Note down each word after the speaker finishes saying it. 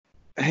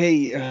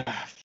Hey,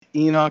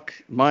 Enoch,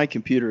 my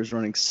computer is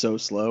running so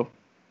slow.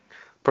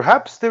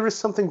 Perhaps there is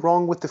something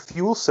wrong with the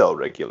fuel cell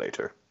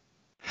regulator.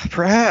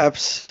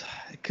 Perhaps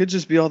it could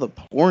just be all the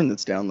porn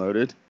that's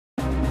downloaded.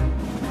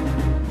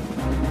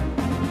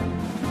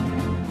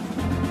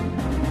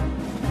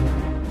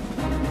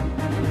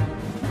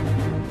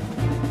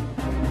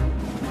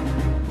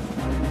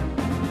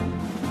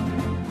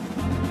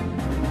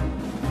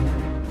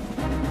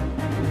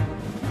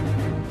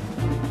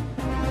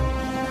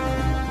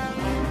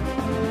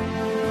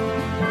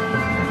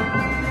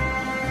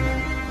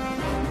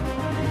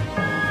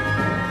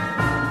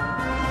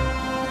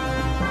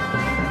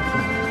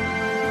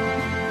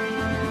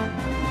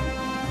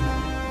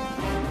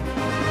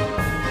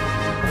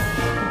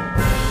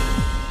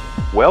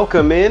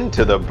 Welcome in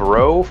to the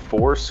Bro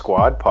 4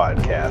 Squad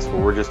podcast,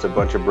 where we're just a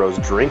bunch of bros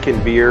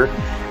drinking beer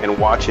and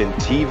watching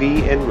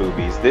TV and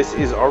movies. This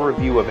is our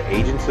review of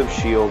Agents of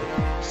S.H.I.E.L.D.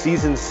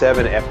 Season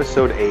 7,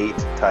 Episode 8,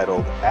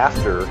 titled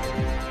After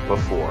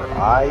Before.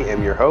 I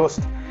am your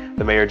host,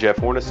 the Mayor Jeff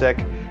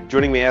Hornacek.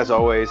 Joining me, as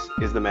always,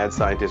 is the mad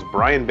scientist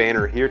Brian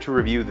Banner, here to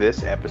review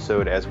this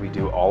episode as we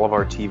do all of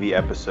our TV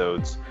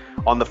episodes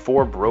on the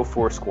 4 Bro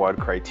 4 Squad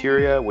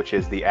criteria, which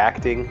is the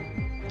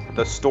acting,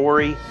 the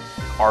story,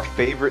 our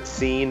favorite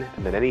scene,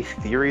 and then any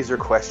theories or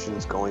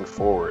questions going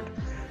forward.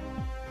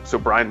 So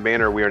Brian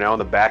Banner, we are now in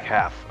the back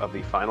half of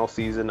the final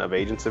season of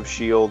Agents of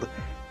S.H.I.E.L.D.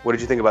 What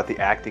did you think about the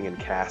acting and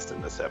cast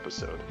in this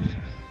episode?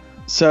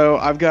 So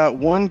I've got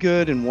one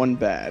good and one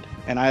bad,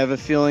 and I have a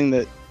feeling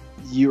that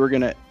you are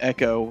going to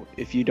echo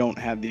if you don't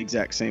have the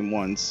exact same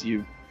ones.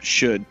 You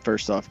should,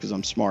 first off, because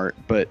I'm smart,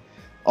 but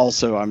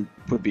also I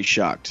would be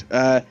shocked.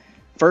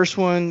 First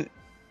one,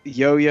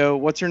 Yo-Yo,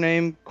 what's her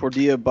name?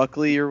 Cordia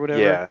Buckley or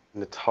whatever? Yeah,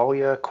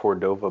 Natalia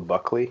Cordova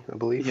Buckley, I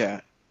believe. Yeah.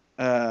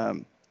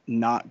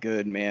 Not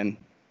good, man.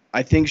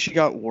 I think she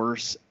got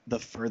worse the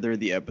further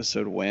the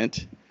episode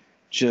went.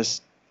 She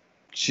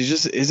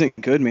just isn't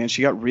good, man.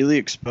 She got really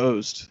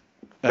exposed.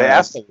 They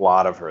asked a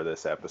lot of her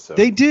this episode.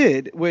 They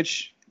did,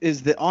 which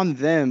is on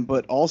them,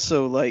 but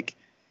also, like,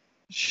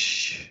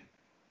 she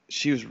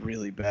was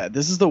really bad.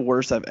 This is the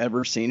worst I've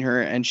ever seen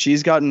her, and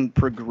she's gotten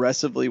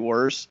progressively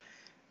worse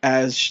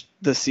as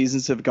the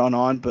seasons have gone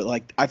on, but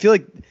like I feel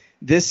like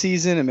this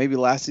season and maybe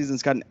last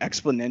season's gotten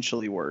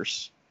exponentially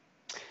worse.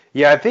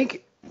 Yeah, I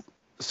think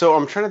so.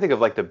 I'm trying to think of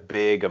like the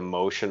big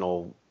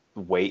emotional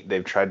weight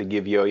they've tried to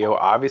give Yo-Yo.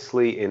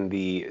 Obviously, in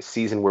the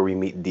season where we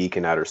meet Deke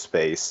in outer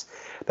space,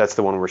 that's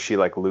the one where she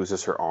like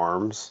loses her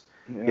arms,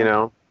 you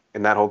know,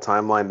 in that whole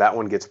timeline. That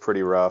one gets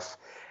pretty rough.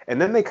 And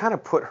then they kind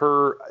of put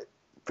her,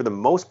 for the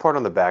most part,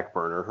 on the back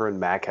burner. Her and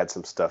Mac had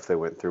some stuff they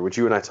went through, which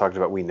you and I talked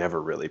about we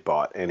never really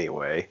bought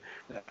anyway.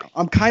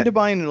 I'm kind of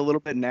buying it a little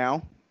bit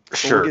now.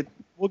 Sure.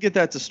 We'll get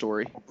that to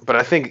story. But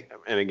I think,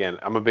 and again,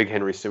 I'm a big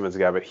Henry Simmons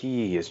guy, but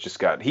he has just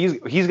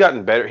he's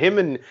gotten better. Him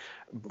and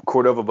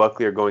Cordova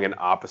Buckley are going in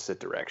opposite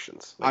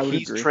directions. Like,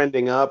 he's agree.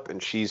 trending up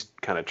and she's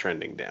kind of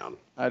trending down.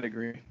 I'd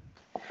agree.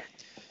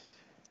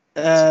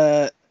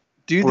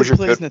 Dude that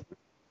plays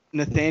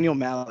Nathaniel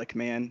Malik,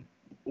 man.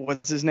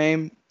 What's his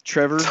name?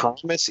 Trevor?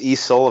 Thomas E.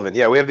 Sullivan.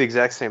 Yeah, we have the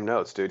exact same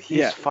notes, dude.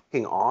 He's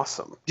fucking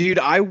awesome. Dude,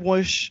 I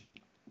wish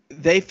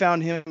they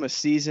found him a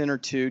season or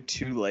two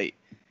too late.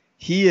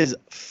 He is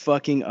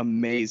fucking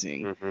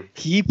amazing. Mm-hmm.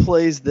 He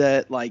plays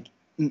that like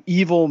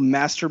evil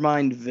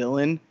mastermind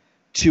villain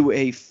to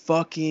a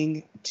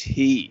fucking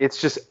T. It's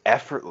just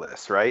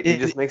effortless, right? He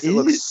just makes it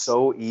look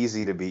so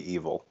easy to be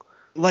evil.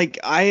 Like,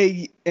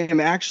 I am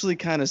actually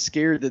kind of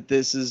scared that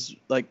this is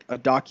like a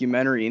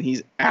documentary and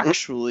he's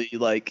actually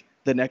like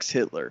the next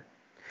Hitler.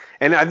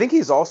 And I think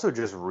he's also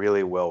just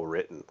really well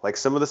written. Like,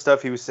 some of the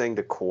stuff he was saying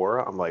to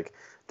Cora, I'm like,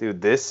 dude,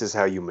 this is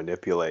how you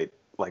manipulate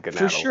like an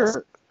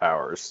adolescent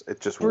powers. It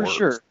just works. For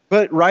sure.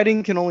 But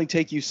writing can only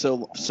take you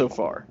so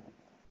far.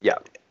 Yeah.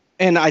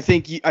 And I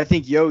think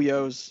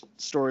Yo-Yo's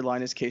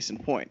storyline is case in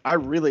point. I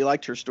really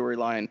liked her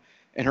storyline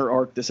and her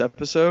arc this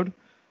episode,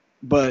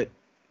 but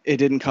it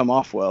didn't come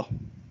off well.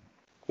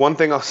 One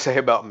thing I'll say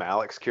about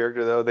Malik's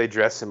character, though, they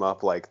dress him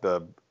up like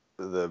the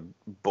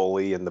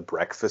bully in the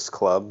Breakfast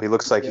Club. He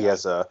looks like he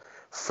has a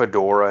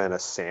fedora and a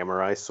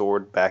samurai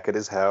sword back at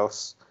his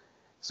house.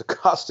 So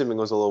costuming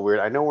was a little weird.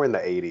 I know we're in the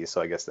 80s,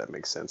 so I guess that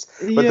makes sense.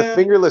 But the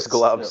fingerless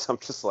gloves, I'm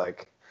just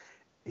like,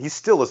 he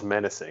still is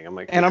menacing. I'm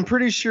like, and I'm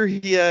pretty sure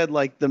he had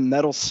like the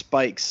metal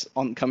spikes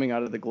coming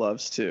out of the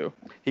gloves too.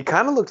 He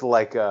kind of looked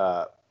like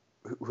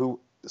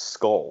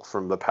Skull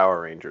from the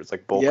Power Rangers,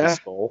 like Bulk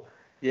Skull.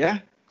 Yeah.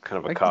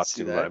 Kind of a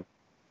costume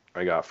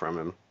I got from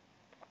him.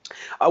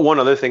 One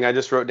other thing I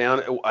just wrote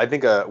down, I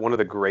think one of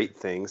the great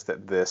things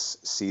that this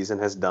season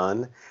has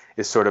done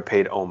is sort of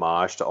paid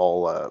homage to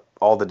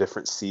all the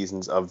different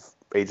seasons of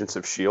Agents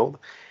of S.H.I.E.L.D.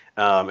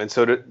 And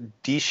so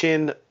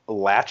Deshin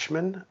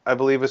Lachman, I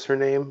believe is her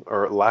name,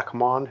 or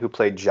Lachman, who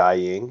played Jai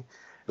Ying.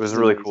 It was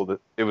really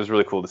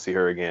cool to see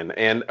her again.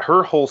 And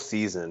her whole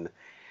season,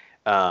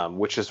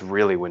 which is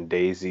really when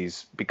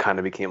Daisy's kind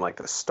of became like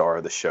the star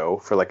of the show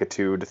for like a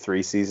 2 to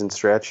 3 season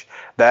stretch.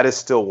 That is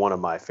still one of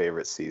my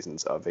favorite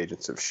seasons of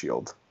Agents of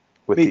S.H.I.E.L.D.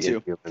 with the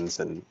Inhumans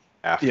and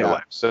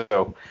Afterlife.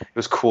 So it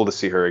was cool to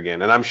see her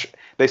again. And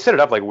they set it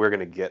up like we're going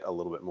to get a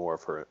little bit more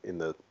of her in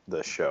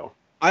the show.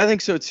 I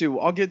think so too.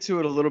 I'll get to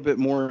it a little bit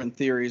more in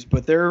theories,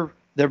 but they're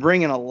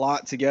bringing a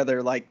lot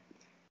together. Like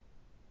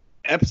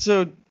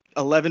episode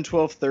 11,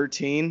 12,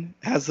 13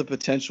 has the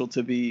potential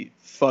to be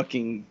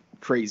fucking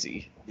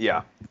crazy.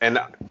 Yeah. And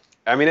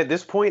I mean, at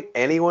this point,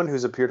 anyone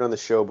who's appeared on the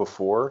show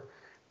before,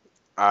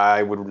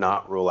 I would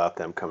not rule out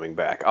them coming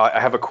back. I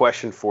have a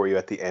question for you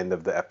at the end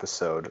of the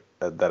episode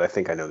that I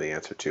think I know the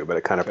answer to, but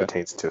it kind of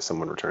pertains to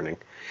someone returning.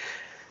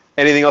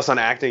 Anything else on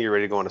acting? You're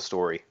ready to go on a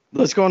story?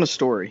 Let's go on a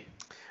story.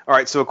 All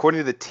right, so according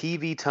to the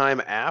TV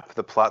Time app,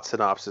 the plot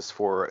synopsis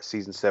for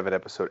Season 7,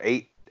 Episode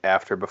 8,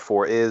 After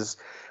Before is,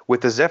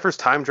 with the Zephyr's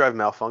time drive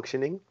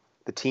malfunctioning,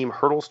 the team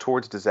hurtles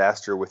towards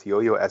disaster with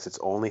Yo-Yo as its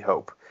only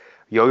hope.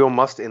 Yo-Yo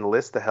must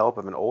enlist the help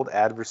of an old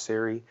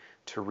adversary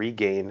to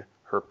regain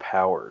her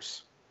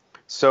powers.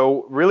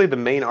 So really the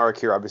main arc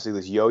here obviously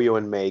was Yo-Yo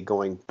and May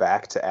going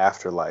back to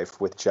Afterlife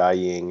with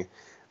Jia-Ying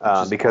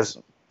because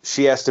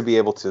she has to be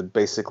able to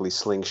basically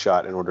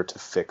slingshot in order to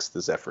fix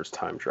the Zephyr's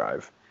time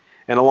drive.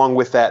 And along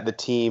with that, the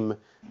team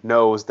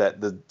knows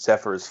that the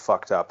Zephyr is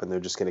fucked up and they're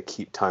just going to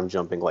keep time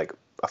jumping like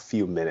a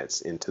few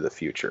minutes into the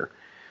future.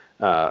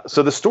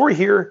 So the story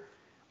here,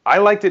 I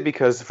liked it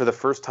because for the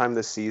first time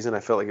this season, I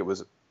felt like it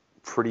was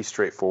pretty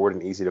straightforward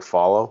and easy to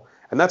follow.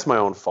 And that's my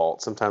own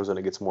fault. Sometimes when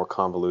it gets more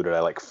convoluted,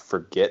 I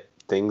forget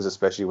things,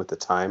 especially with the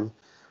time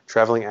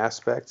traveling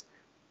aspect.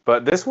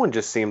 But this one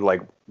just seemed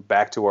like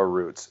back to our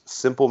roots.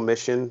 Simple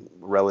mission,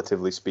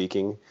 relatively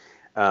speaking.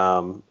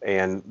 And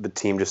the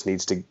team just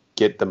needs to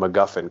get the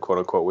MacGuffin, quote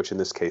unquote, which in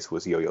this case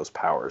was Yo-Yo's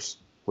powers.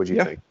 What do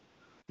you think?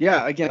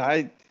 Yeah,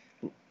 again,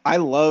 I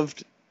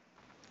loved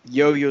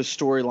Yo-Yo's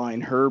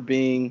storyline, her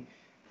being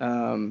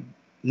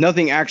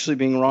nothing actually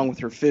being wrong with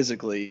her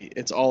physically.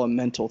 It's all a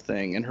mental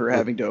thing and her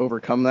having to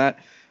overcome that.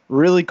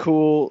 Really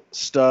cool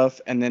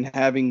stuff. And then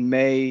having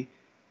May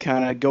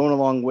kind of going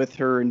along with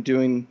her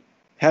and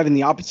having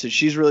the opposite.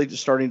 She's really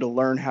just starting to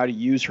learn how to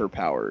use her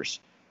powers.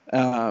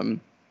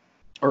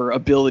 Or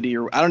ability,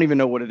 or I don't even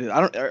know what it is.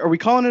 Are we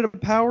calling it a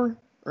power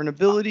or an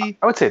ability?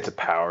 I would say it's a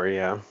power,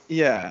 yeah.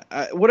 Yeah,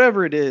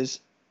 whatever it is,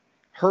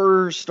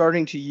 her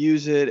starting to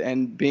use it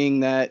and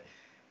being that,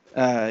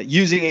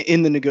 using it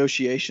in the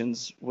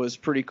negotiations was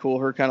pretty cool.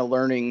 Her kind of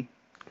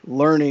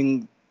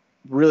learning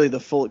really the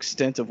full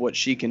extent of what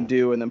she can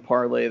do, and then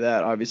parlay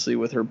that obviously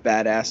with her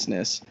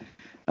badassness.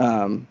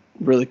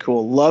 Really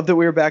cool. Love that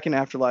we were back in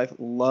Afterlife.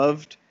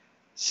 Loved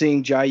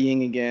seeing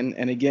Jia-Ying again,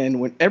 and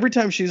again, every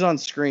time she's on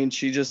screen,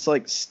 she just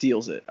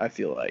steals it. I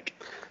feel like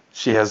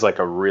she has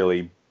a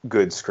really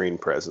good screen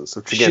presence,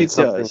 which again, she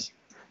does.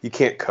 You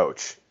can't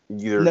coach.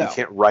 You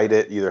can't write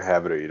it, either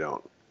have it or you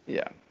don't.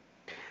 Yeah.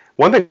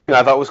 One thing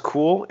I thought was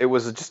cool, it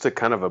was just a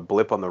kind of a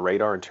blip on the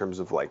radar in terms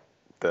of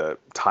the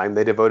time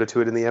they devoted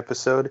to it in the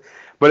episode.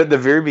 But at the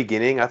very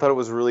beginning, I thought it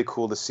was really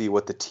cool to see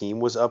what the team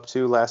was up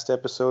to last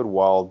episode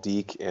while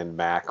Deke and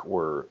Mac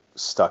were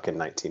stuck in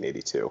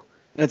 1982.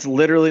 That's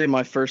literally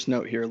my first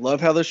note here.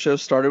 Love how the show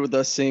started with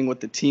us seeing what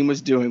the team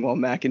was doing while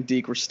Mac and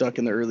Deke were stuck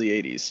in the early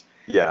 80s.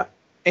 Yeah.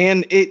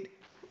 And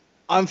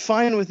I'm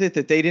fine with it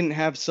that they didn't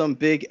have some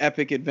big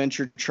epic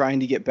adventure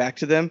trying to get back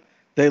to them.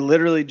 They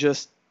literally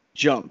just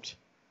jumped.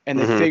 And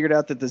they figured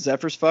out that the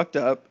Zephyr's fucked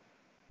up,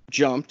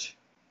 jumped,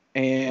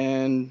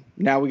 and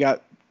now we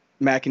got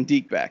Mac and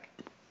Deke back.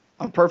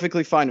 I'm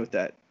perfectly fine with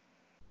that.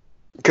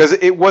 Because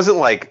it wasn't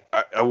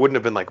I wouldn't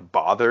have been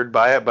bothered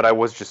by it, but I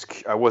was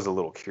a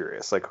little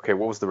curious. Okay,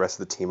 what was the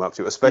rest of the team up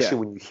to? Especially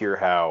when you hear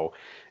how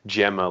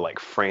Gemma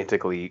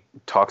frantically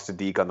talks to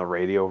Deke on the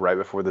radio right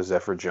before the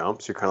Zephyr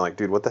jumps. You're kind of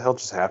dude, what the hell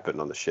just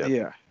happened on the ship?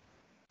 Yeah,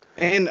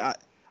 and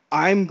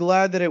I'm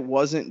glad that it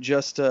wasn't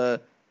just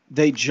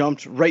they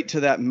jumped right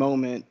to that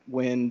moment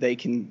when they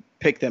can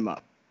pick them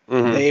up.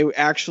 Mm-hmm. They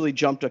actually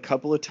jumped a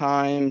couple of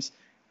times.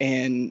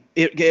 And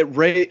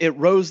it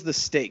rose the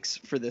stakes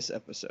for this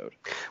episode.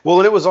 Well,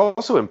 and it was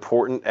also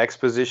important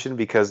exposition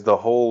because the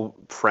whole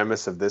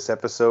premise of this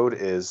episode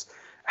is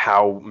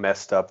how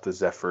messed up the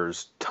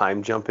Zephyr's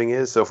time jumping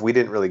is. So if we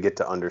didn't really get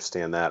to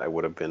understand that, it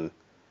would have been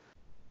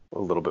a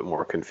little bit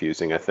more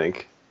confusing, I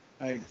think.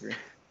 I agree.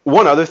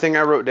 One other thing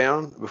I wrote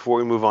down before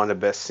we move on to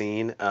best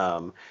scene.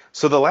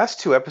 So the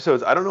last two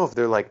episodes, I don't know if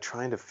they're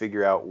trying to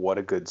figure out what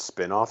a good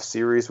spin-off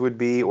series would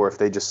be, or if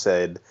they just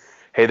said,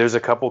 hey, there's a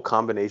couple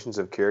combinations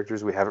of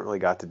characters we haven't really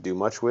got to do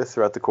much with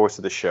throughout the course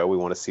of the show. We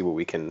want to see what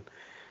we can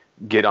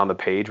get on the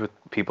page with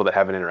people that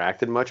haven't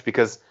interacted much.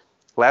 Because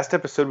last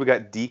episode we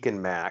got Deke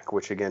and Mac,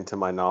 which again, to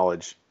my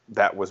knowledge,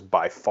 that was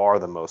by far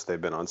the most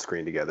they've been on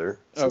screen together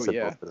since they've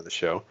both been on the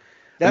show.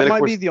 That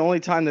might be the only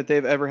time that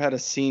they've ever had a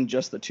scene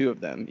just the two of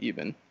them,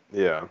 even.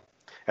 Yeah.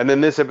 And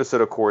then this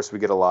episode, of course, we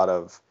get a lot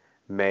of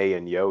May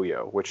and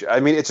Yo-Yo, which, I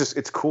mean,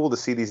 it's cool to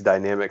see these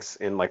dynamics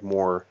in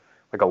more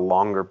a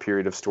longer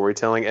period of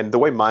storytelling. And the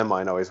way my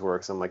mind always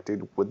works, I'm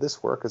dude, would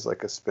this work as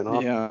a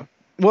spin-off? Yeah.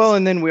 Well,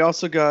 and then we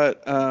also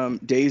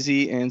got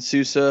Daisy and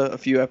Sousa a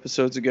few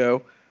episodes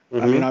ago.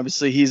 Mm-hmm. I mean,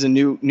 obviously he's a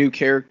new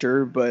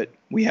character, but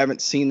we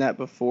haven't seen that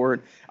before.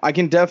 I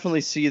can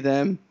definitely see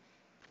them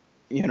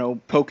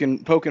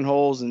poking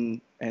holes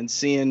and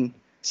seeing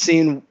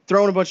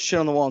throwing a bunch of shit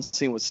on the wall and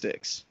seeing what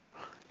sticks.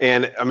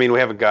 And I mean, we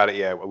haven't got it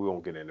yet. We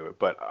won't get into it,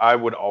 but I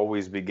would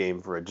always be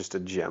game for just a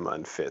Gemma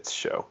and Fitz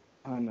show.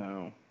 I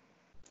know.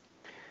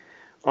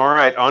 All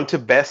right, on to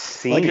best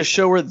scene. Like a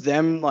show where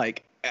them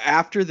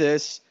after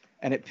this,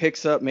 and it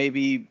picks up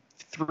maybe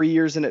 3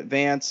 years in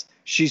advance.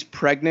 She's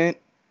pregnant,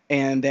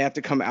 and they have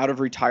to come out of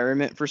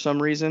retirement for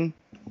some reason.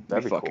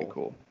 That'd be fucking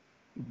cool.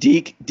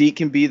 Deke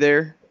can be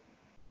there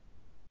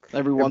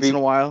every once in a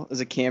while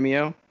as a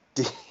cameo.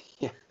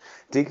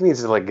 Deke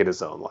needs to get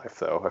his own life,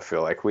 though. I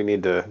feel like we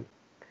need to.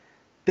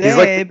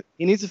 Babe,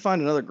 he needs to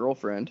find another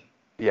girlfriend.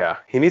 Yeah,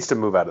 he needs to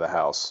move out of the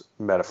house,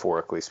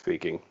 metaphorically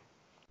speaking.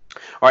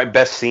 All right,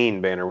 best scene,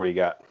 Banner. What do you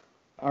got?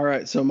 All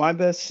right, so my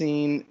best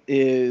scene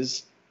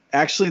is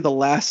actually the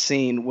last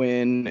scene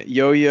when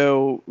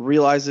Yo-Yo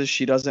realizes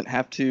she doesn't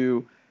have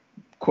to,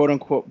 quote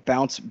unquote,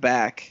 bounce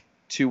back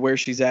to where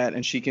she's at,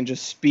 and she can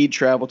just speed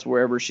travel to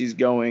wherever she's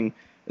going,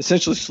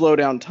 essentially slow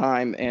down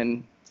time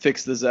and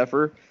fix the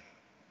Zephyr.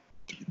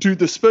 Dude,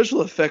 the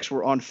special effects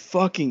were on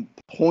fucking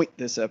point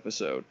this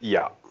episode.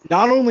 Yeah.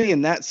 Not only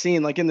in that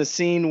scene, like in the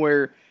scene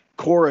where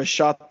Korra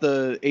shot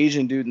the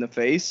Asian dude in the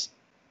face.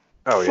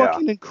 Oh,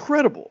 fucking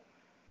incredible.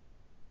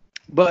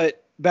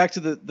 But back to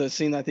the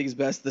scene that I think is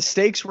best. The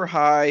stakes were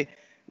high.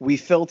 We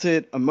felt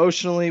it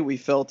emotionally. We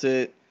felt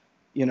it,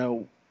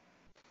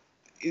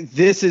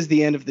 this is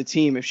the end of the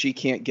team if she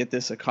can't get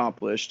this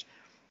accomplished.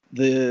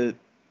 The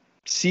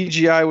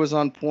CGI was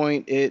on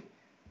point.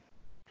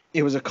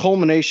 It was a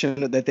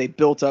culmination that they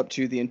built up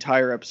to the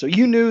entire episode.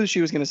 You knew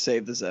she was going to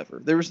save the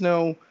Zephyr. There was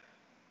no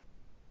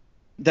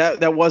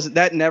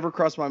that never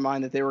crossed my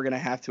mind that they were going to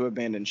have to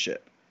abandon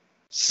ship.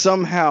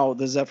 Somehow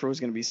the Zephyr was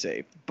going to be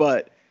saved,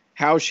 but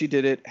how she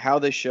did it, how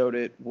they showed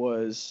it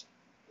was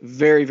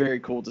very,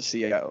 very cool to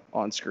see out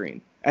on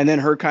screen. And then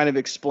her kind of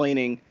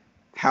explaining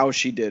how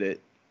she did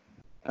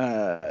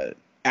it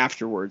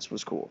afterwards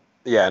was cool.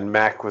 Yeah, and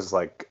Mac was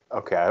like,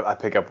 okay, I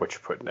pick up what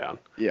you're putting down.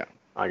 Yeah.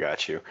 I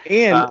got you.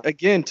 And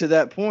again, to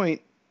that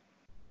point,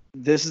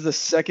 this is the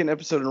second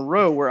episode in a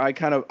row where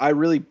I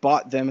really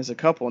bought them as a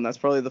couple, and that's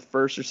probably the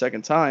first or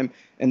second time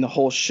in the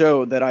whole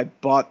show that I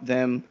bought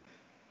them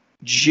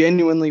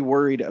genuinely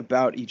worried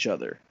about each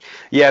other.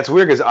 Yeah, it's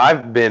weird because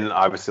I've been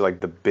obviously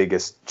the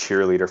biggest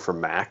cheerleader for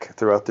Mac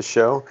throughout the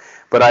show,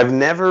 but I've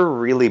never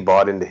really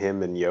bought into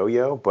him and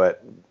Yo-Yo,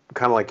 but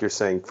kind of like you're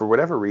saying, for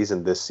whatever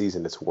reason this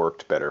season it's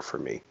worked better for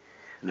me.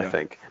 Yeah. I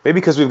think. Maybe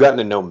because we've gotten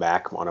to know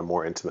Mac on a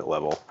more intimate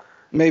level.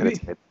 Maybe.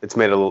 It's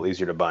made it a little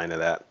easier to buy into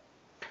that.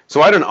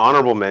 So I had an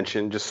honorable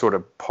mention, just sort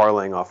of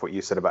parlaying off what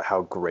you said about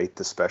how great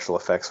the special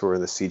effects were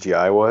and the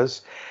CGI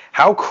was.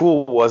 How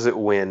cool was it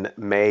when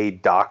May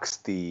docks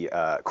the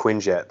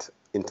Quinjet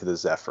into the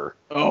Zephyr?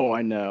 Oh,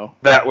 I know.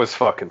 That was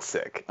fucking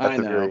sick. At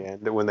the very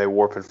end, when they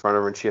warp in front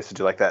of her and she has to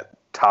do that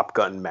Top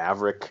Gun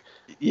Maverick.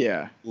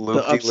 Yeah,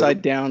 the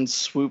upside down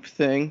swoop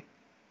thing.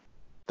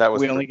 That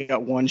was. We only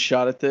got one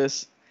shot at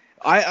this.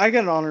 I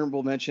got an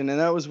honorable mention,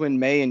 and that was when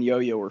May and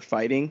Yo-Yo were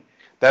fighting.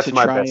 That's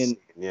my best scene,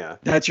 yeah.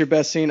 That's your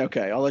best scene?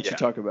 Okay, I'll let you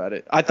talk about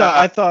it. I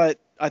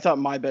thought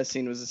my best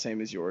scene was the same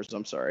as yours.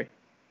 I'm sorry.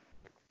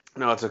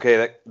 No, it's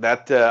okay. I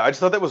just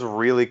thought that was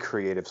really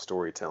creative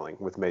storytelling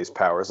with May's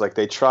powers.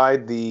 They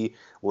tried the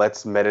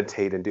let's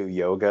meditate and do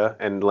yoga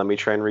and let me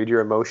try and read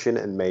your emotion,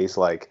 and May's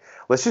like,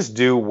 let's just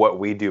do what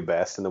we do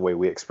best and the way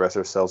we express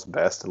ourselves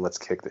best, and let's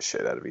kick the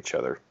shit out of each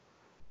other.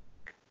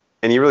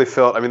 And you really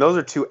felt, those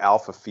are two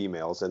alpha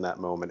females in that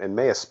moment, and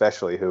May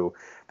especially, who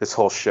this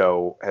whole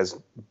show has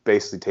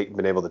basically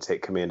been able to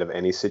take command of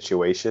any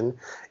situation.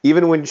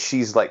 Even when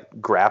she's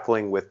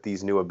grappling with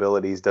these new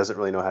abilities, doesn't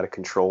really know how to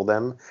control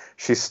them,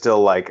 she's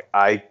still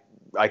I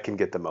can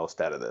get the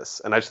most out of this.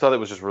 And I just thought it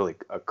was just really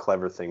a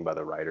clever thing by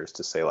the writers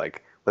to say,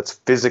 let's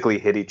physically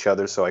hit each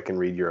other so I can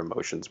read your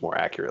emotions more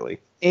accurately.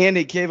 And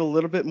it gave a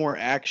little bit more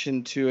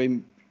action to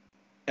an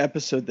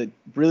episode that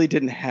really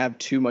didn't have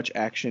too much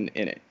action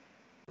in it.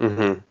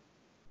 Mm-hmm.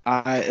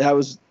 That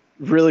was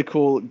really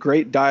cool.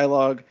 Great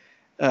dialogue.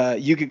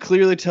 You could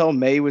clearly tell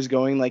May was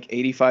going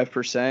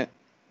 85%,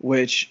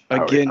 which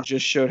again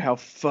just showed how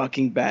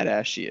fucking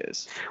badass she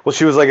is. Well,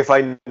 she was like, if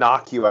I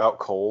knock you out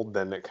cold,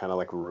 then it kind of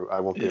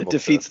I won't be able to. It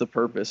defeats the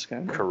purpose,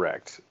 kind of.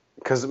 Correct.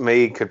 Because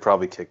May could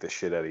probably kick the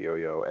shit out of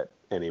Yo-Yo at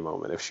any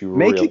moment if she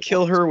May could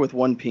kill her with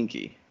one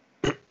pinky.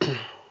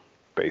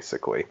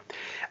 Basically.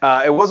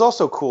 It was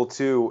also cool,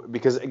 too,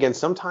 because, again,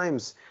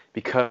 sometimes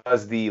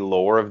because the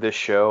lore of this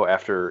show,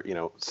 after,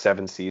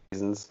 7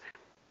 seasons,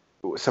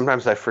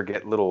 sometimes I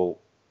forget little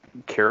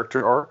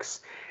character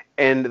arcs.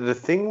 And the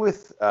thing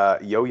with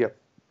Yo-Yo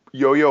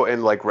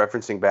and,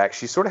 referencing back,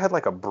 she sort of had,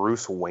 a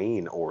Bruce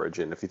Wayne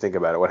origin, if you think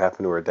about it, what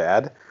happened to her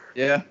dad.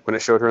 Yeah. When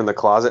it showed her in the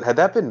closet. Had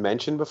that been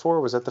mentioned before,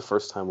 or was that the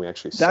first time we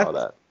actually saw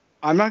that?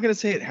 I'm not going to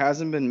say it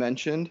hasn't been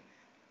mentioned.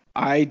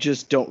 I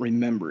just don't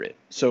remember it.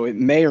 So it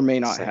may or may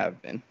not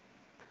have been.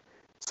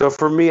 So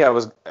for me,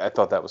 I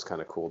thought that was kind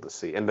of cool to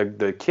see. And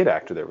the kid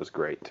actor there was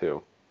great,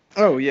 too.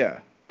 Oh, yeah.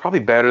 Probably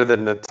better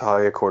than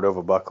Natalia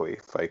Cordova Buckley,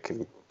 if I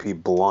can be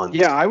blunt.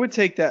 Yeah, I would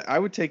take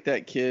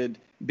that kid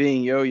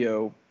being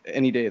Yo-Yo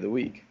any day of the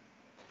week.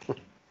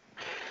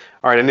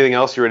 All right, anything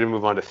else? You ready to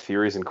move on to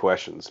theories and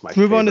questions? Let's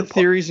move on to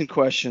theories and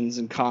questions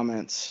and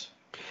comments.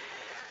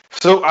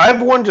 So I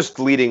have one just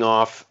leading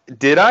off.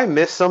 Did I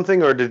miss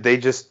something, or did they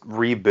just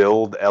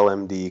rebuild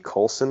LMD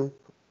Coulson?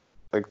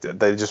 Like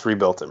they just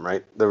rebuilt him,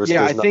 right?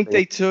 I think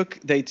they took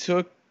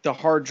the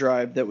hard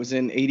drive that was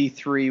in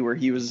 '83 where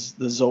he was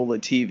the Zola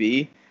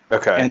TV.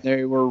 Okay. And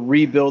they were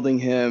rebuilding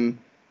him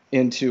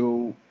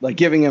into like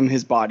giving him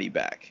his body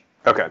back.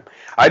 Okay.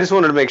 I just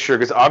wanted to make sure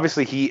because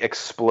obviously he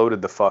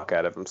exploded the fuck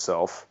out of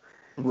himself.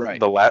 Right.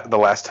 The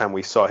last time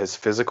we saw his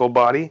physical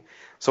body.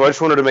 So I just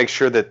wanted to make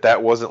sure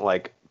that wasn't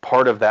like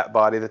part of that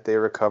body that they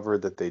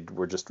recovered, that they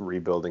were just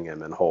rebuilding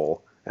him in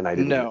whole. And I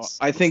didn't. No,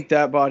 I think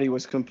that body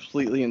was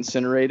completely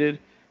incinerated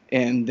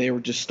and they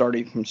were just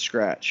starting from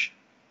scratch.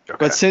 Okay.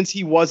 But since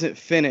he wasn't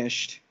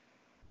finished,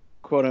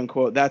 quote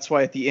unquote, that's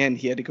why at the end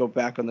he had to go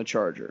back on the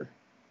Charger.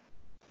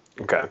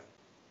 Okay.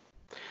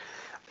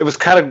 It was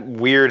kind of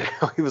weird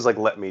how he was like,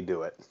 let me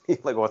do it. He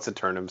like wants to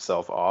turn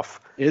himself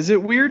off. Is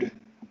it weird?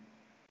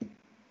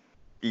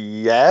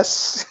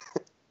 Yes.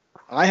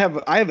 I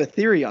have a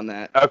theory on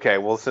that. Okay,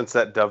 well, since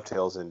that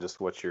dovetails in just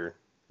what you're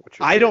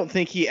I don't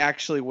think he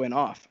actually went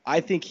off.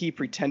 I think he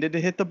pretended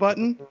to hit the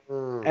button,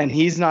 and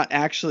he's not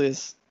actually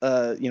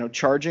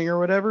charging or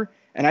whatever.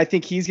 And I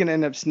think he's going to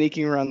end up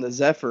sneaking around the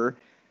Zephyr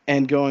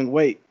and going,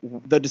 wait,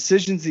 the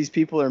decisions these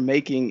people are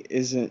making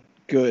isn't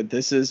good.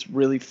 This is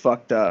really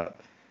fucked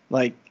up.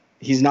 Like,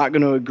 he's not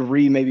going to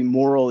agree maybe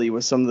morally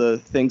with some of the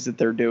things that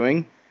they're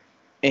doing,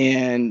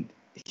 and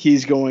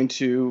he's going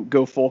to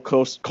go full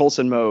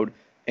Coulson mode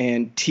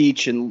and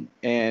teach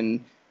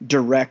and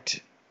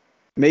direct,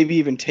 maybe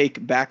even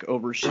take back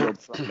over S.H.I.E.L.D.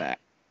 from that.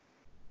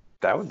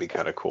 That would be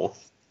kind of cool.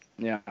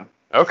 Yeah.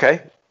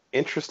 Okay.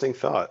 Interesting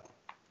thought.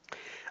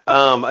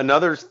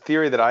 Another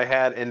theory that I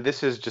had, and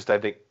this is just, I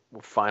think,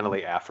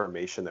 finally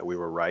affirmation that we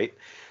were right.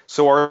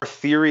 So our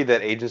theory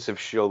that Agents of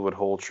S.H.I.E.L.D. would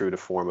hold true to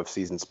form of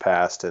seasons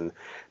past and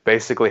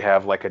basically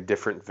have like a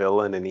different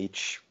villain in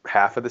each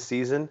half of the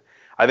season,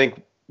 I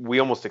think we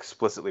almost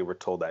explicitly were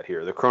told that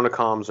here. The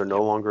Chronicoms are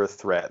no longer a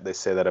threat. They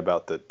say that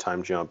about the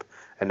time jump.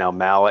 And now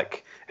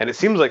Malik. And it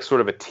seems like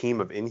sort of a team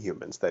of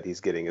Inhumans that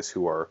he's getting is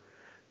who are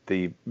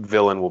the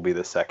villain will be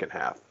the second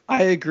half.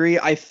 I agree.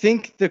 I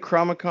think the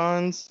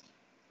Chromicons,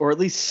 or at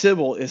least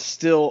Sybil, is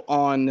still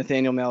on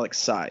Nathaniel Malik's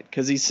side.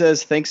 Because he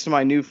says, thanks to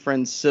my new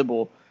friend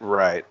Sybil,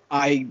 right,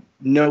 I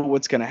know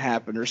what's going to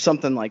happen, or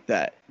something like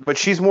that. But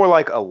she's more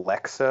like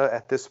Alexa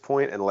at this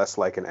point and less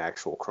like an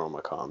actual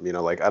Chromicom. You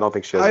know, like I don't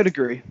think she has... I'd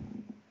agree.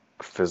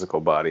 Physical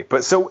body.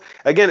 But so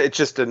again, it's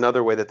just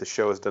another way that the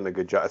show has done a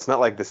good job. It's not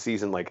like the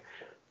season like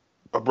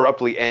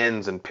abruptly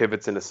ends and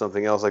pivots into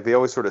something else. Like they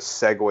always sort of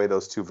segue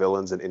those two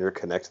villains and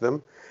interconnect them.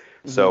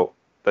 Mm-hmm. So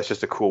that's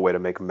just a cool way to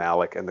make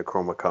Malik and the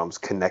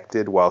Chromicoms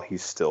connected while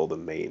he's still the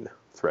main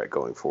threat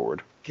going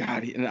forward.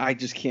 God, and I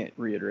just can't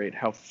reiterate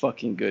how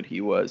fucking good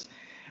he was.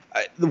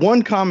 The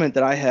one comment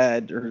that I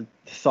had, or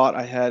thought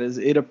I had, is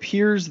it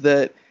appears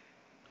that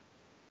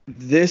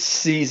this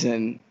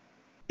season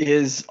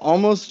is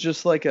almost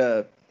just like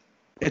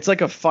it's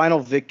like a final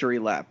victory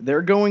lap.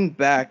 They're going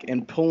back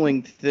and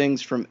pulling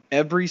things from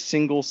every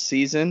single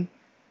season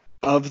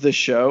of the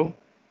show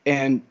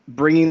and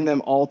bringing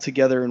them all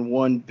together in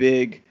one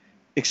big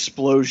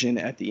explosion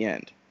at the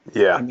end.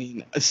 Yeah. I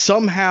mean,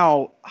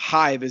 somehow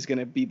Hive is going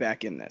to be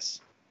back in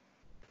this.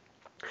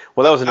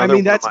 Well, that was another. I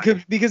mean, that's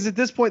good because at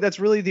this point, that's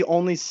really the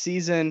only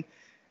season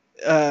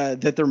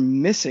that they're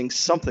missing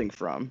something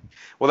from.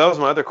 Well, that was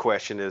my other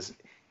question is,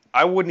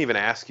 I wouldn't even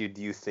ask you,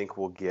 do you think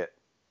we'll get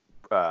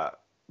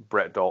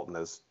Brett Dalton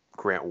as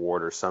Grant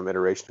Ward or some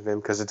iteration of him?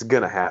 Because it's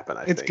going to happen,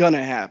 I think. It's going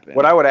to happen.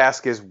 What I would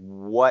ask is,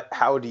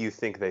 how do you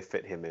think they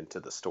fit him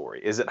into the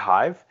story? Is it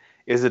Hive?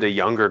 Is it a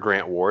younger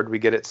Grant Ward we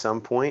get at some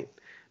point?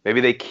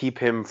 Maybe they keep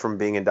him from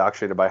being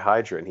indoctrinated by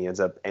Hydra and he ends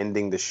up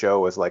ending the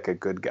show as like a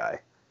good guy.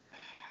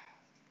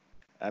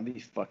 That'd be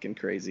fucking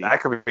crazy.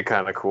 That could be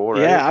kind of cool,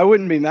 right? Yeah, I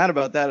wouldn't be mad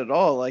about that at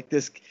all. Like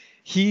this,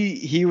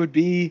 he would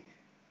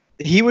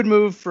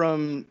move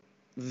from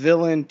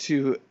villain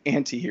to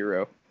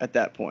anti-hero at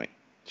that point.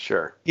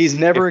 Sure. He's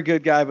never a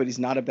good guy, but he's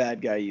not a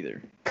bad guy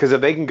either. Because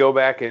if they can go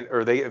back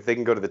if they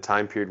can go to the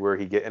time period where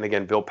and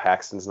again, Bill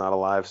Paxton's not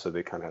alive, so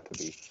they kind of have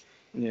to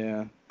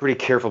be pretty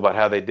careful about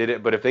how they did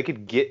it. But if they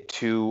could get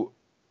to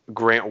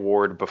Grant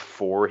Ward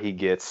before he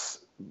gets,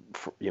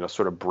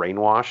 sort of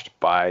brainwashed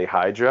by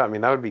Hydra, I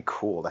mean, that would be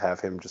cool to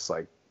have him just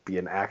like be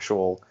an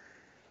actual.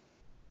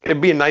 It'd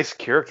be a nice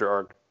character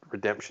arc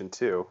redemption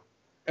too.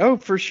 Oh,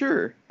 for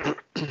sure.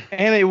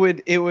 And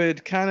it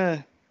would kind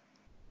of,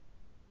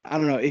 I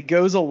don't know, it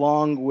goes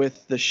along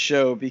with the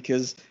show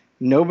because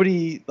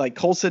nobody, like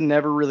Coulson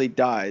never really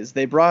dies.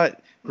 They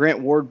brought Grant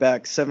Ward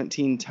back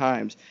 17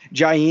 times.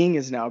 Jiaying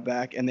is now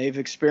back, and they've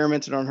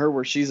experimented on her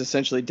where she's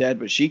essentially dead,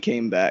 but she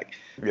came back.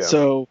 Yeah.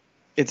 So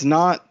it's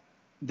not,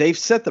 they've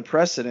set the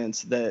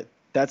precedence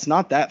that's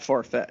not that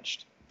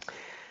far-fetched.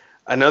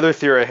 Another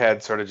theory I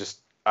had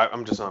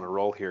I'm just on a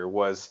roll here,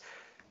 was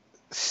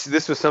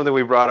this was something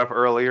we brought up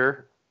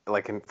earlier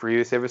like in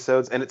previous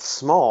episodes, and it's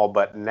small,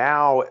 but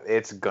now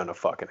it's gonna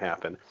fucking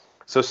happen.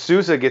 So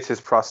Sousa gets his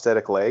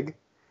prosthetic leg.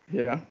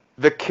 Yeah.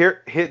 The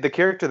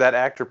character that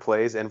actor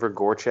plays, Enver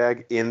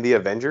Gorchag, in the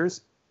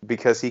Avengers,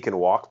 because he can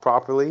walk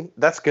properly,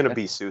 that's gonna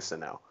be Sousa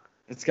now.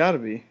 It's got to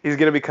be. He's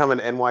gonna become an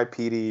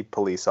NYPD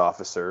police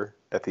officer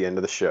at the end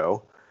of the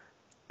show,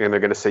 and they're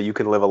gonna say you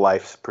can live a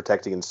life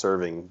protecting and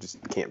serving, just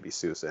can't be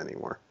Sousa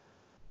anymore.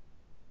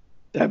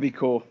 That'd be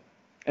cool.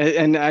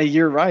 And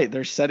you're right.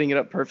 They're setting it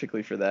up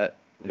perfectly for that.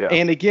 Yeah.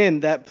 And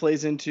again, that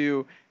plays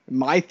into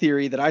my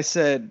theory that I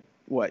said,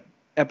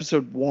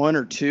 episode 1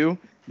 or 2,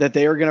 that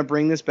they are going to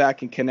bring this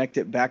back and connect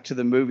it back to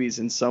the movies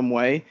in some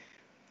way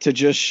to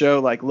just show,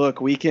 like,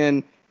 look, we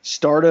can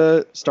start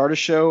a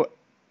show,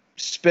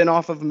 spin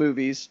off of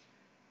movies,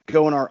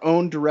 go in our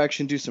own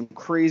direction, do some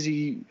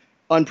crazy,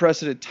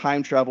 unprecedented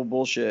time travel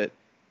bullshit,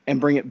 and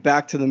bring it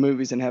back to the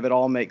movies and have it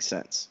all make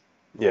sense.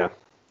 Yeah.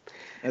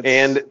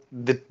 And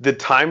the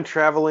time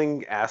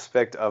traveling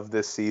aspect of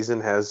this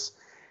season has,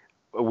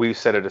 we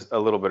said it a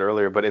little bit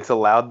earlier, but it's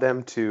allowed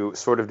them to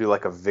sort of do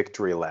like a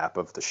victory lap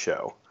of the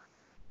show.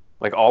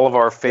 Like all of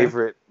our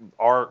favorite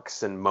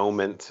arcs and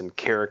moments and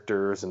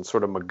characters and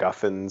sort of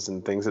MacGuffins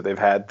and things that they've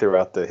had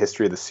throughout the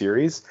history of the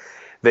series,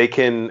 they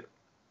can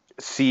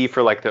see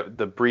for like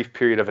the brief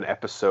period of an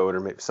episode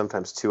or maybe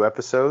sometimes 2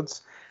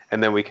 episodes,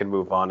 and then we can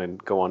move on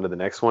and go on to the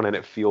next one, and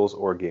it feels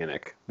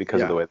organic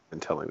because of the way they've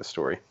been telling the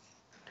story.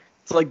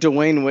 It's like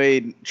Dwayne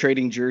Wade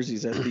trading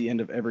jerseys at the end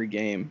of every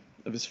game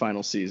of his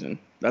final season.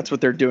 That's what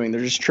they're doing.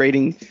 They're just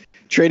trading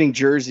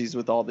jerseys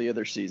with all the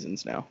other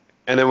seasons now.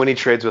 And then when he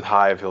trades with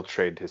Hive, he'll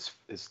trade his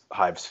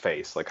Hive's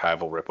face. Like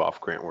Hive will rip off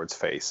Grant Ward's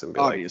face and be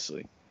Obviously.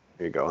 Like,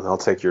 here you go, and I'll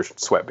take your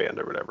sweatband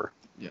or whatever.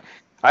 Yeah.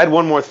 I had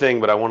one more thing,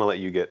 but I want to let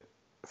you get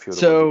a few of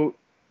the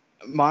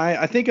ones.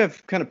 I think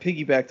I've kind of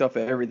piggybacked off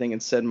of everything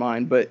and said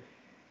mine, but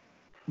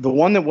the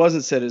one that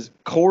wasn't said is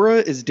Cora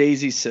is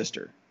Daisy's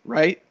sister,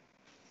 right?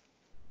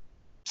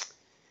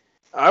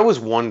 I was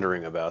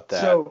wondering about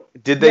that. So,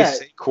 did they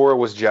say Cora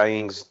was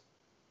Jiaying's?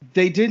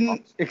 They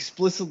didn't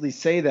explicitly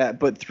say that,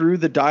 but through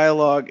the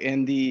dialogue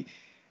and the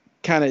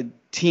kind of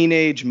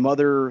teenage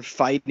mother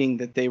fighting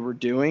that they were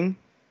doing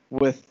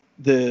with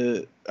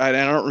I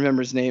don't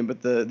remember his name,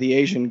 but the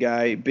Asian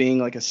guy being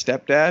like a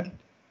stepdad.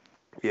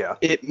 Yeah.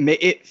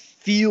 It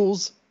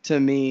feels to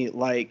me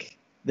like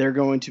they're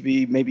going to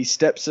be maybe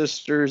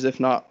stepsisters, if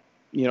not,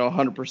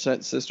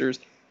 100% sisters.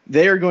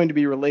 They are going to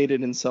be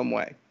related in some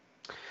way.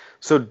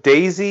 So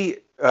Daisy,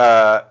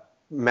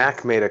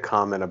 Mac made a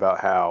comment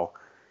about how,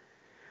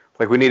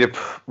 like,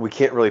 we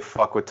can't really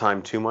fuck with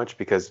time too much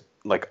because,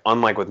 like,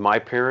 unlike with my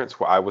parents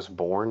where I was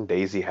born,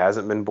 Daisy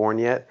hasn't been born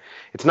yet.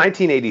 It's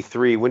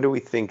 1983. When do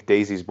we think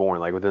Daisy's born?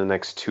 Like within the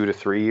next 2 to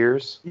 3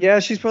 years? Yeah,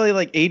 she's probably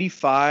like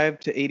 85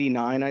 to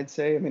 89, I'd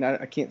say. I mean,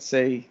 I can't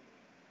say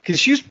because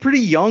she was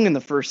pretty young in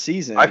the first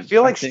season. I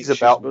feel like she's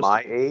about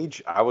my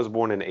age. I was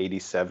born in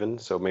 87,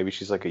 so maybe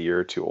she's like a year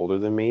or two older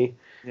than me.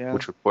 Yeah.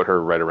 Which would put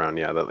her right around,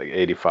 that like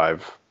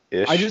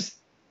 85-ish.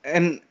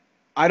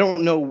 I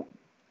don't know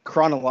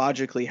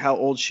chronologically how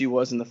old she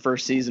was in the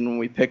first season when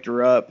we picked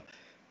her up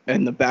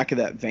in the back of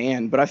that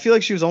van, but I feel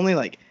like she was only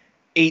like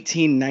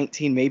 18,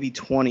 19, maybe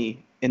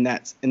 20 in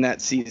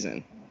that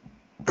season.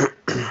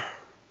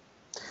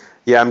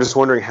 Yeah, I'm just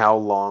wondering how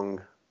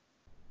long.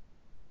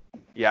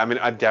 Yeah, I mean,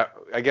 I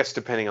guess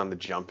depending on the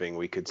jumping,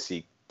 we could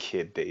see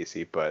Kid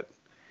Daisy, but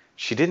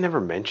she didn't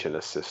ever mention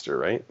a sister,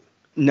 right?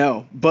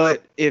 No,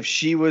 but if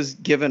she was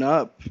given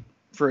up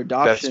for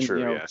adoption, that's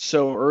true,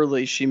 so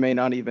early, she may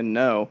not even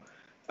know.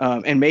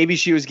 And maybe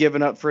she was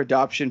given up for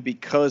adoption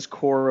because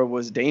Cora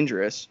was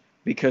dangerous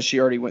because she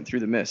already went through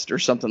the mist or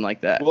something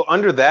like that. Well,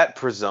 under that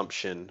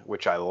presumption,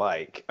 which I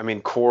like, I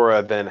mean,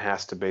 Cora then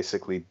has to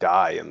basically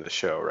die in the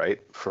show,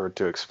 right?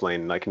 To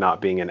explain, like,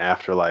 not being an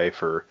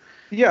afterlife or...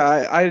 Yeah,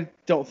 I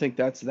don't think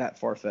that's that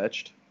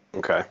far-fetched.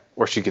 Okay.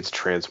 Or she gets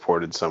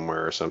transported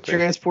somewhere or something.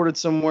 Transported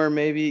somewhere,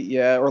 maybe,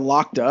 yeah, or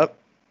locked up.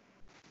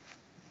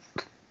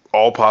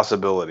 All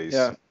possibilities.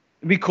 Yeah.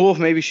 It'd be cool if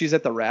maybe she's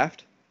at the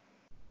raft.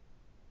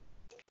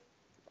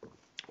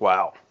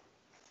 Wow.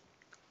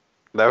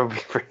 That would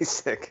be pretty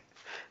sick.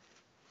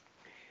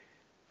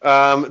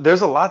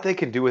 There's a lot they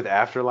can do with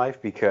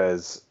Afterlife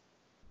because,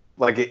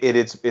 like,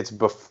 it's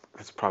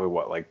probably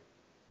what, like,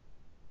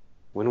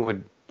 when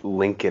would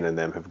Lincoln and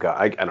them have got?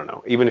 I don't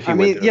know. Even if you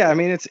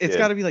it's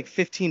got to be like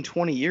 15,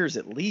 20 years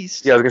at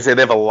least. Yeah, I was gonna say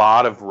they have a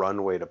lot of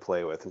runway to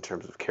play with in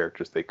terms of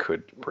characters they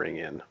could bring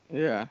in.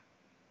 Yeah.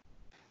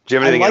 Do you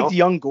have anything else? I liked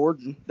young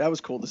Gordon. That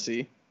was cool to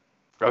see.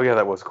 Oh yeah,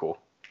 that was cool.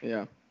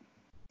 Yeah.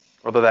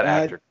 Although that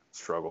actor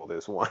struggled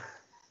is one.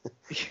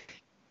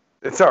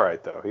 It's all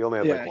right though. He only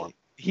had like one.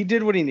 He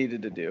did what he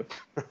needed to do.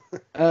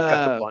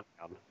 Got the blunt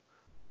down.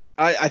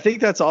 I think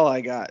that's all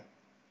I got.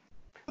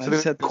 So I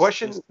just had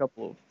a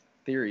couple of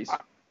theories.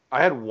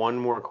 I had one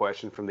more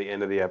question from the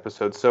end of the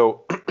episode.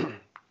 So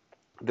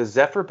the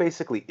Zephyr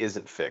basically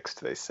isn't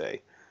fixed, they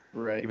say.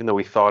 Right. Even though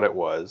we thought it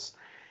was.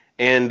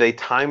 And they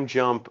time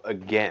jump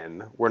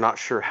again. We're not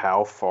sure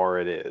how far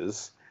it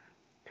is.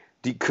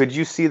 Could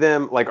you see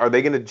them, like, are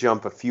they going to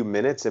jump a few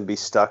minutes and be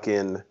stuck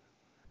in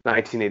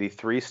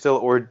 1983 still?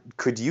 Or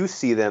could you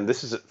see them,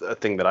 this is a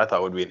thing that I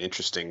thought would be an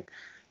interesting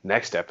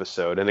next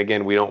episode. And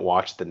again, we don't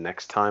watch the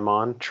next time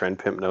on. Trend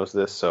Pimp knows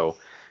this. So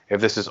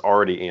if this is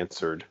already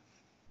answered,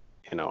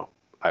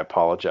 I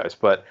apologize.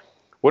 But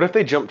what if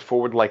they jumped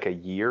forward like a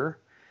year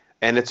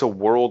and it's a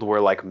world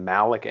where like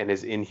Malik and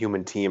his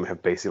Inhuman team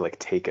have basically like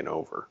taken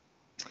over?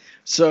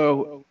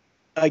 So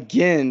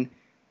again,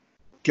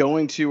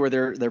 going to where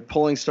they're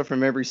pulling stuff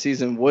from every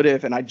season. What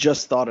if, and I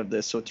just thought of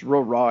this, so it's a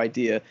real raw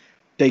idea.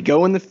 They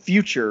go in the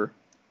future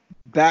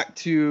back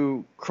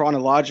to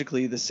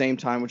chronologically the same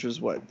time, which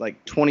was what,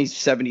 like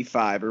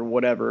 2075 or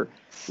whatever,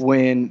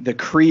 when the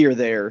Kree are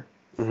there,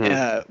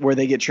 where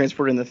they get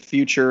transported in the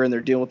future and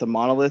they're dealing with the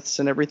monoliths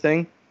and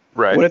everything.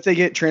 Right. What if they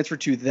get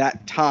transferred to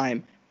that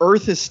time?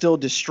 Earth is still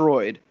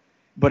destroyed,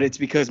 but it's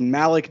because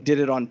Malik did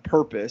it on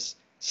purpose.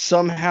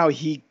 Somehow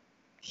he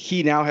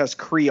now has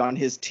Kree on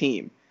his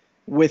team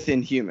with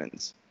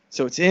Inhumans.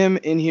 So it's him,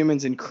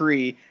 Inhumans, and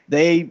Kree.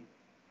 They,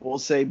 we'll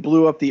say,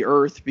 blew up the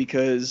Earth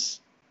because,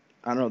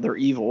 I don't know, they're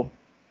evil.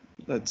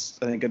 That's,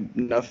 I think,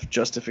 enough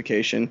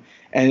justification.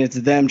 And it's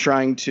them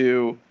trying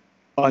to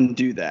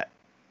undo that.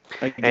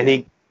 Again.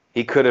 And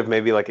he could have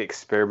maybe like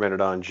experimented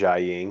on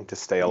Jia Ying to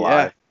stay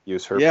alive,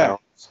 use her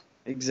powers.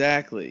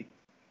 Exactly.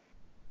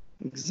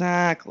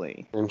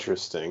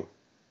 Interesting.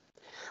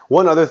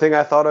 One other thing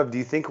I thought of, do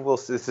you think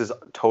this is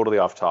totally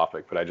off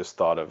topic, but I just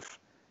thought of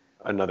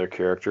another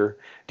character.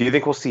 Do you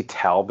think we'll see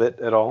Talbot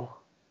at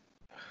all?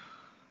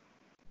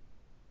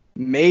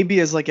 Maybe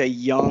as like a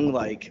young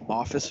like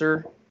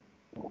officer.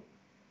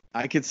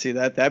 I could see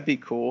that. That'd be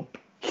cool.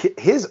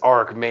 His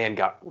arc, man,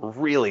 got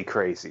really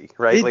crazy,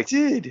 right? It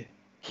did.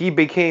 He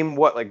became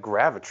what, like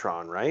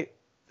Gravitron, right?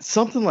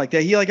 Something like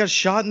that. He like got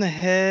shot in the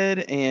head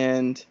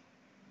and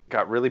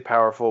got really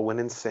powerful, went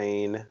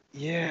insane.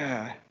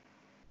 Yeah.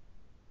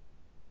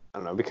 I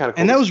don't know. It'd be kind of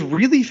cool. And that was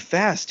really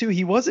fast too.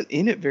 He wasn't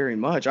in it very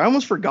much. I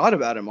almost forgot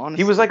about him,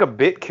 honestly. He was like a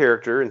bit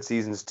character in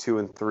seasons 2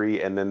 and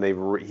 3, and then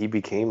he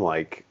became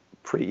like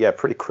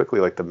pretty quickly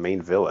like the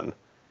main villain.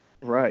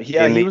 Right.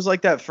 Yeah, he was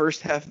like that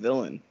first half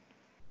villain.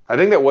 I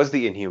think that was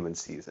the Inhuman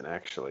season,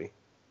 actually.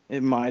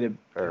 It might have.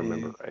 If I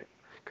remember right.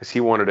 Because he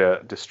wanted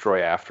to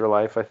destroy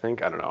Afterlife, I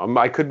think. I don't know.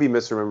 I could be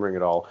misremembering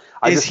it all.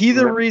 Is he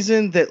the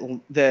reason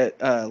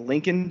that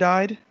Lincoln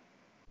died?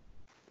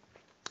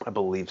 I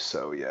believe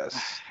so,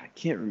 yes. I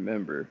can't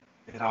remember.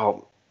 I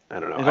don't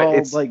know.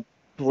 It's like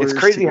blurs it's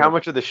crazy together. how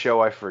much of the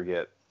show I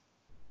forget.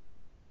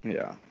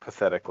 Yeah.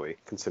 Pathetically,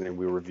 considering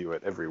we review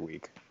it every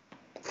week.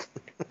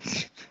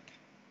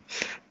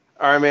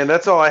 All right, man.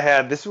 That's all I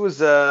had. This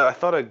was, I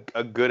thought,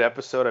 a good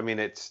episode. I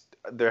mean,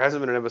 there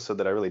hasn't been an episode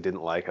that I really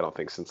didn't like, I don't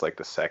think, since like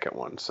the second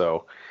one.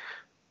 So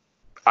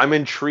I'm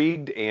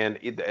intrigued, and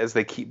as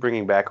they keep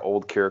bringing back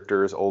old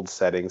characters, old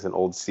settings, and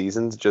old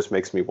seasons, just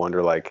makes me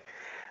wonder, like,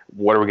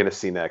 what are we going to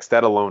see next?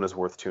 That alone is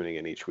worth tuning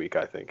in each week,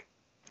 I think.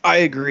 I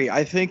agree.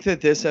 I think that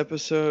this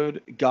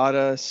episode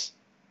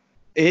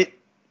it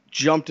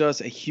jumped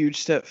us a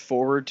huge step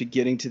forward to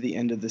getting to the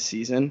end of the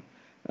season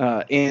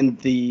and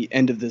the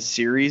end of the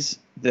series.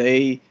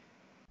 They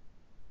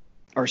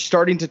are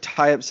starting to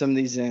tie up some of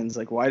these ends.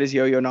 Like, why does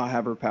Yo-Yo not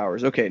have her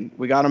powers? Okay,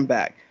 we got them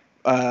back.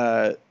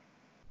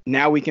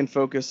 Now we can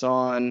focus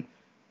on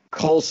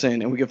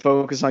Coulson, and we can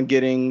focus on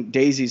getting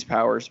Daisy's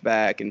powers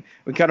back, and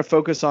we kind of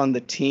focus on the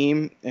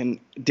team, and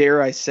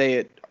dare I say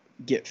it,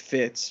 get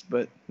Fitz,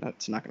 but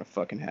that's not going to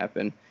fucking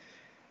happen.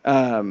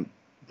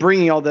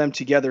 Bringing all them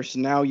together, so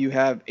now you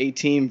have a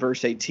team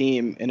versus a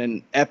team in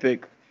an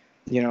epic,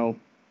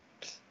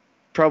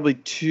 probably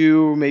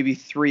 2, maybe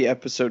 3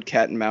 episode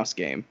cat and mouse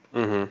game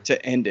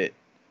to end it.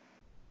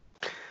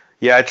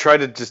 Yeah, I tried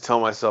to just tell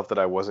myself that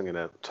I wasn't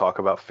going to talk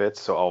about Fitz,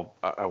 so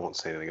I won't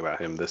say anything about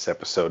him this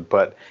episode.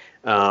 But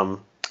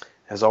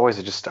as always,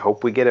 I just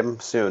hope we get him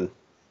soon.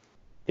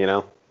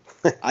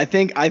 I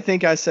think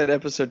I said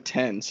episode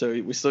 10, so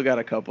we still got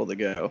a couple to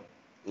go.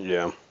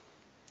 Yeah.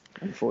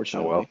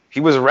 Unfortunately. Oh, well, he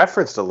was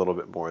referenced a little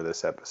bit more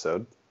this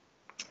episode.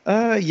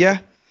 Yeah.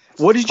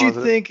 What did you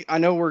think? I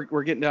know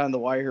we're getting down the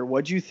wire here.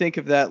 What did you think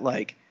of that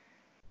like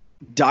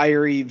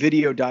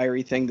video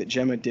diary thing that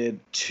Gemma did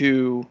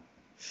to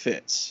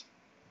Fitz?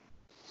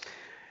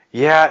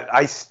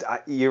 Yeah,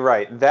 you're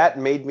right. That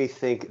made me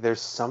think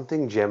there's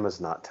something Gemma's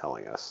not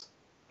telling us.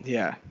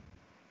 Yeah.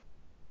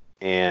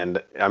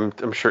 And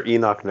I'm sure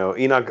Enoch knows.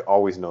 Enoch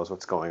always knows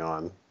what's going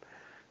on,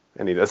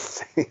 and he doesn't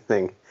say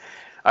anything.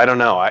 I don't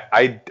know.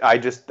 I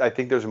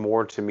think there's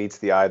more to meets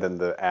the eye than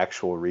the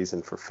actual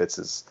reason for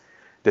Fitz's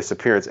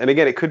disappearance. And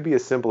again, it could be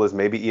as simple as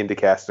maybe Ian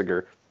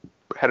DeCastiger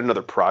had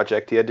another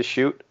project he had to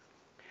shoot,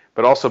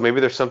 but also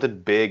maybe there's something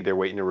big they're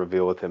waiting to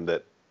reveal with him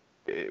that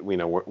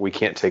we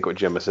can't take what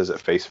Gemma says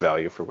at face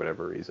value for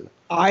whatever reason.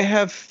 I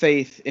have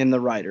faith in the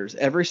writers.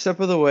 Every step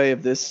of the way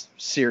of this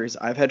series,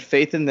 I've had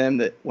faith in them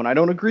that when I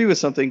don't agree with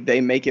something,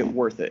 they make it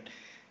worth it.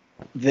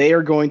 They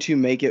are going to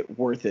make it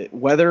worth it.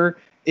 Whether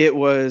it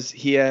was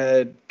he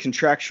had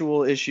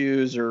contractual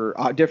issues or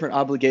different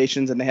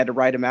obligations and they had to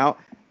write him out,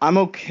 I'm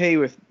okay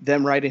with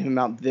them writing him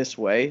out this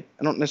way.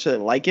 I don't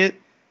necessarily like it,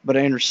 but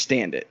I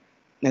understand it.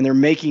 And they're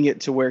making it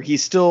to where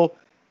he's still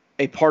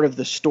a part of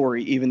the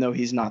story, even though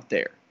he's not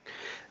there.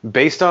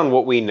 Based on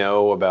what we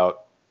know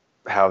about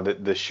how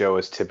the show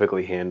is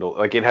typically handled,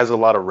 like it has a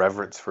lot of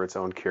reverence for its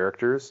own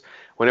characters.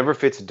 Whenever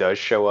Fitz does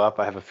show up,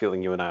 I have a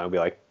feeling you and I will be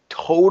like,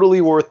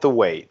 totally worth the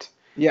wait.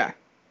 Yeah.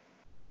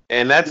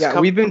 And that's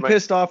we've been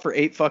pissed off for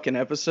 8 fucking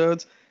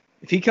episodes.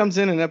 If he comes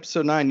in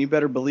episode 9, you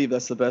better believe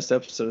that's the best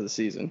episode of the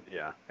season.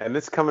 Yeah. And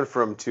it's coming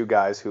from 2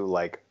 guys who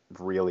like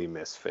really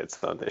miss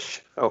Fitz on this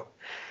show.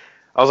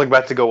 I was like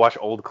about to go watch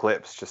old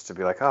clips just to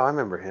be like, oh, I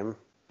remember him.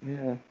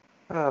 Yeah.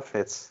 Oh,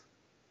 Fitz.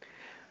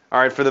 All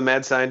right, for the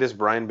mad scientist,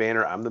 Brian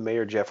Banner, I'm the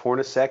mayor, Jeff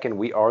Hornacek, and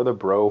we are the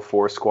Bro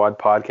 4 Squad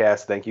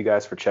podcast. Thank you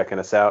guys for checking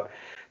us out.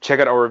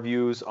 Check out our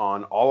reviews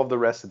on all of the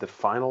rest of the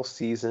final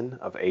season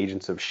of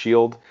Agents of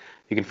S.H.I.E.L.D.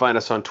 You can find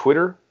us on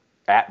Twitter,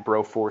 at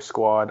Bro 4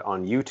 Squad,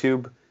 on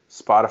YouTube,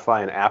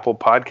 Spotify, and Apple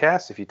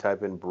Podcasts. If you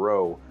type in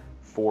Bro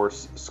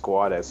Force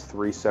Squad as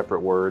 3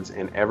 separate words,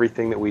 and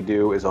everything that we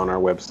do is on our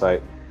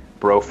website,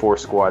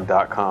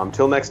 bro4squad.com.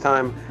 Till next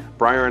time,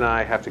 Brian and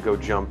I have to go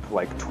jump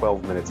like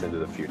 12 minutes into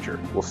the future.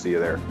 We'll see you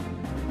there.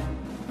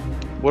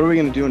 What are we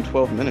going to do in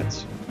 12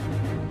 minutes?